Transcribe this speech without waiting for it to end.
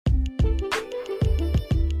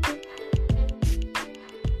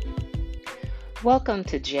Welcome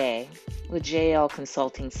to J with JL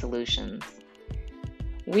Consulting Solutions.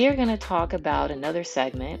 We are going to talk about another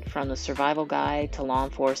segment from the Survival Guide to Law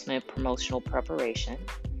Enforcement Promotional Preparation.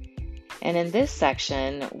 And in this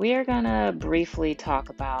section, we are going to briefly talk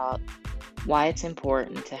about why it's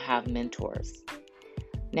important to have mentors.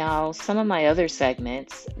 Now, some of my other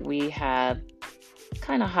segments, we have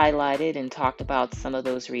kind of highlighted and talked about some of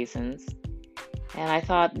those reasons. And I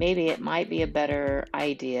thought maybe it might be a better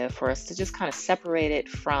idea for us to just kind of separate it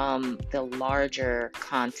from the larger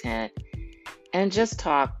content and just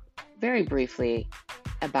talk very briefly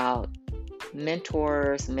about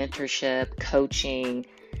mentors, mentorship, coaching,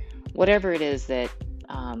 whatever it is that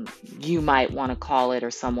you might want to call it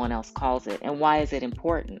or someone else calls it, and why is it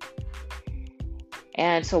important?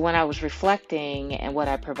 And so when I was reflecting, and what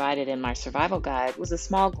I provided in my survival guide was a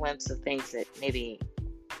small glimpse of things that maybe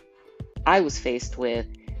I was faced with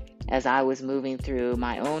as I was moving through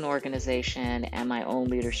my own organization and my own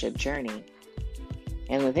leadership journey.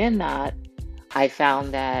 And within that, I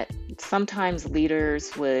found that sometimes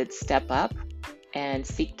leaders would step up and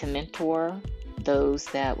seek to mentor those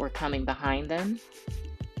that were coming behind them.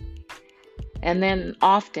 And then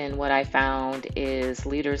often what I found is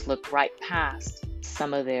leaders looked right past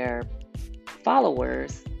some of their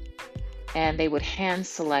followers and they would hand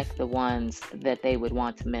select the ones that they would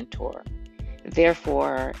want to mentor,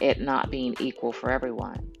 therefore it not being equal for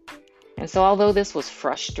everyone. And so although this was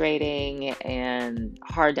frustrating and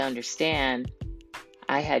hard to understand,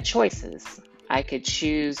 I had choices. I could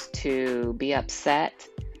choose to be upset,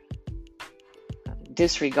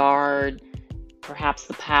 disregard perhaps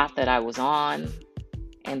the path that I was on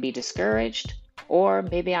and be discouraged, or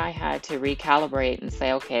maybe I had to recalibrate and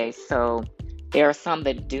say, okay, so there are some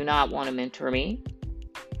that do not want to mentor me.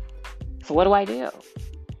 So what do I do?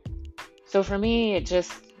 So for me, it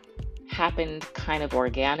just happened kind of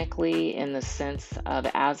organically in the sense of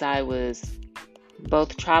as I was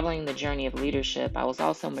both traveling the journey of leadership, I was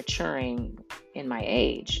also maturing in my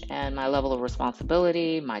age and my level of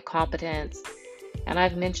responsibility, my competence. And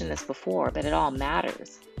I've mentioned this before, but it all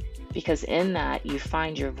matters because in that you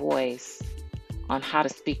find your voice on how to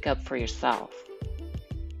speak up for yourself.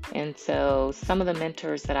 And so some of the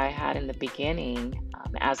mentors that I had in the beginning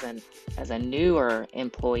as a newer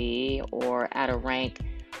employee or at a rank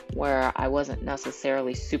where I wasn't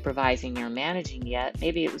necessarily supervising or managing yet,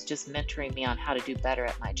 maybe it was just mentoring me on how to do better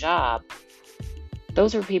at my job.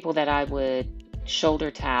 Those were people that I would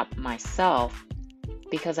shoulder tap myself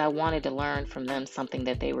because I wanted to learn from them something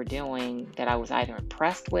that they were doing that I was either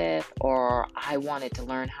impressed with or I wanted to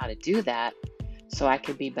learn how to do that so I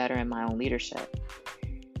could be better in my own leadership.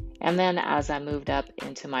 And then as I moved up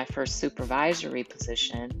into my first supervisory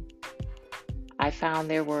position, I found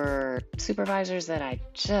there were supervisors that I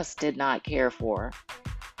just did not care for.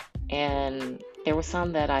 And there were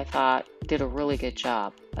some that I thought did a really good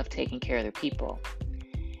job of taking care of their people.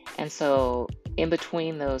 And so in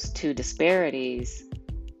between those two disparities,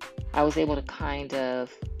 I was able to kind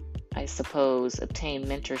of, I suppose, obtain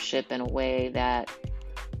mentorship in a way that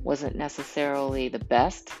wasn't necessarily the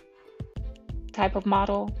best type of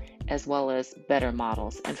model, as well as better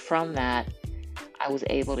models. And from that, I was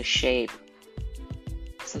able to shape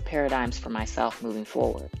some paradigms for myself moving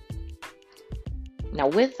forward. Now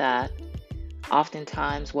with that,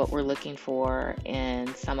 oftentimes what we're looking for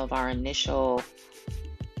in some of our initial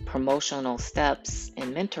promotional steps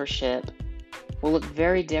in mentorship will look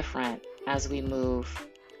very different as we move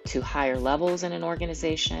to higher levels in an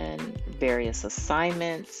organization, various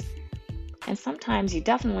assignments, and sometimes you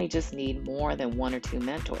definitely just need more than one or two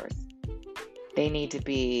mentors. They need to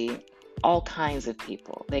be all kinds of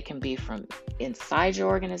people. They can be from inside your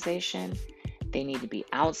organization. They need to be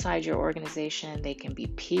outside your organization. They can be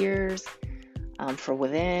peers, from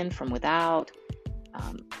within, from without.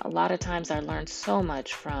 A lot of times I learned so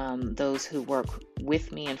much from those who work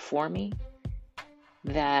with me and for me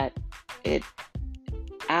that it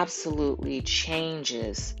absolutely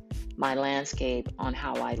changes my landscape on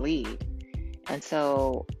how I lead. And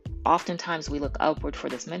so oftentimes we look upward for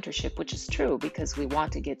this mentorship, which is true because we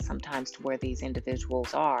want to get sometimes to where these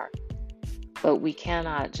individuals are. But we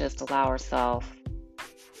cannot just allow ourselves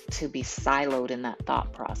to be siloed in that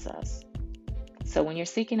thought process. So when you're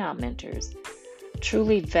seeking out mentors,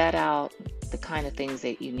 truly vet out the kind of things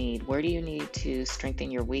that you need. Where do you need to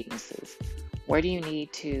strengthen your weaknesses? Where do you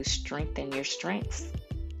need to strengthen your strengths?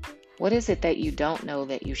 What is it that you don't know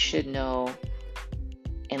that you should know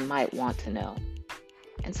and might want to know?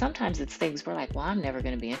 And sometimes it's things we're like, well, I'm never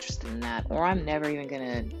going to be interested in that, or I'm never even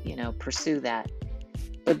going to, pursue that.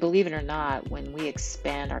 But believe it or not, when we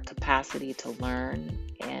expand our capacity to learn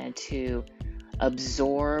and to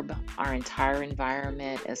absorb our entire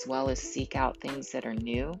environment as well as seek out things that are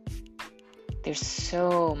new, there's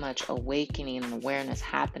so much awakening and awareness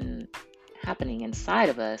happening inside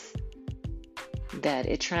of us that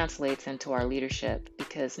it translates into our leadership.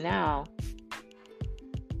 Because now,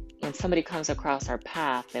 when somebody comes across our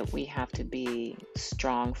path that we have to be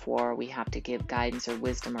strong for, we have to give guidance or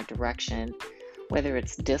wisdom or direction, whether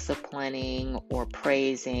it's disciplining or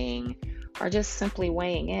praising or just simply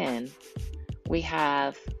weighing in, we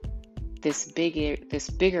have this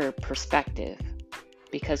bigger perspective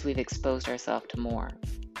because we've exposed ourselves to more.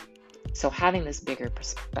 So having this bigger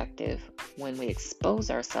perspective when we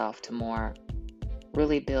expose ourselves to more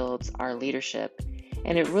really builds our leadership,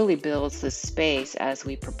 and it really builds the space as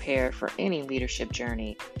we prepare for any leadership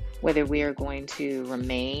journey, whether we are going to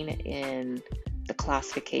remain in the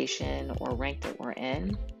classification or rank that we're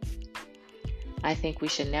in. I think we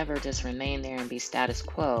should never just remain there and be status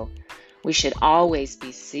quo. We should always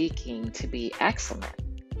be seeking to be excellent.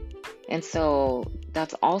 And so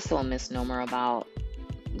that's also a misnomer about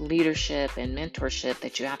leadership and mentorship,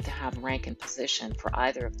 that you have to have rank and position for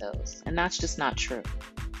either of those. And that's just not true.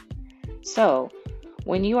 So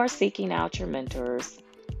when you are seeking out your mentors,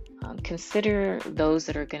 consider those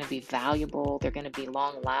that are going to be valuable, they're going to be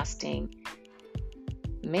long lasting.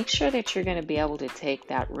 Make sure that you're going to be able to take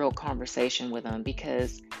that real conversation with them,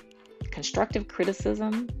 because constructive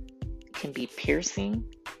criticism can be piercing.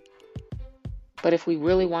 But if we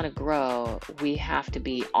really want to grow, we have to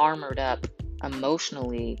be armored up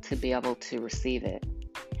emotionally to be able to receive it.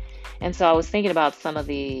 And so I was thinking about some of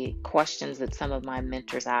the questions that some of my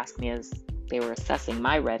mentors asked me as they were assessing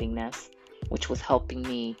my readiness, which was helping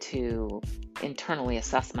me to internally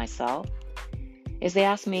assess myself. Is they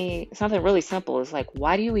asked me something really simple. It's like,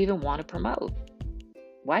 why do you even want to promote?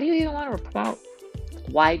 Why do you even want to promote?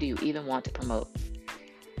 Why do you even want to promote?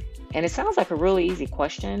 And it sounds like a really easy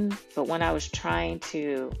question, but when I was trying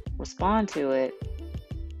to respond to it,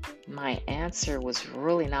 my answer was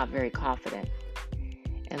really not very confident.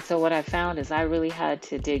 And so what I found is I really had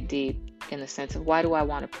to dig deep in the sense of, why do I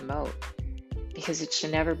want to promote? Because it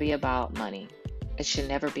should never be about money. It should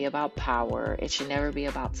never be about power. It should never be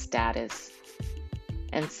about status.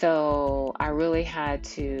 And so I really had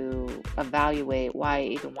to evaluate why I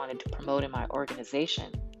even wanted to promote in my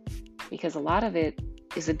organization, because a lot of it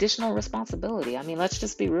is additional responsibility. I mean, let's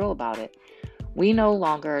just be real about it. We no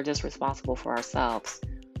longer are just responsible for ourselves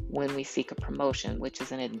when we seek a promotion, which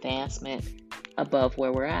is an advancement above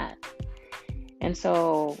where we're at. And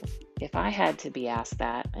so if I had to be asked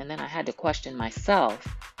that, and then I had to question myself,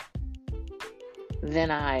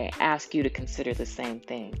 then I ask you to consider the same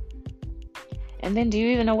thing. And then, do you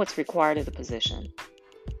even know what's required of the position?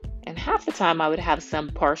 And half the time I would have some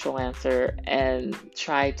partial answer and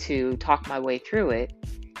try to talk my way through it.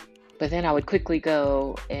 But then I would quickly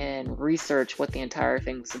go and research what the entire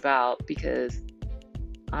thing was about, because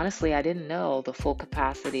honestly, I didn't know the full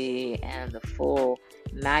capacity and the full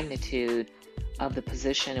magnitude of the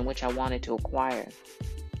position in which I wanted to acquire.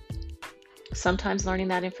 Sometimes learning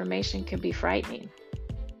that information can be frightening,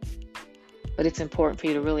 but it's important for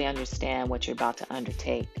you to really understand what you're about to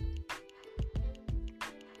undertake.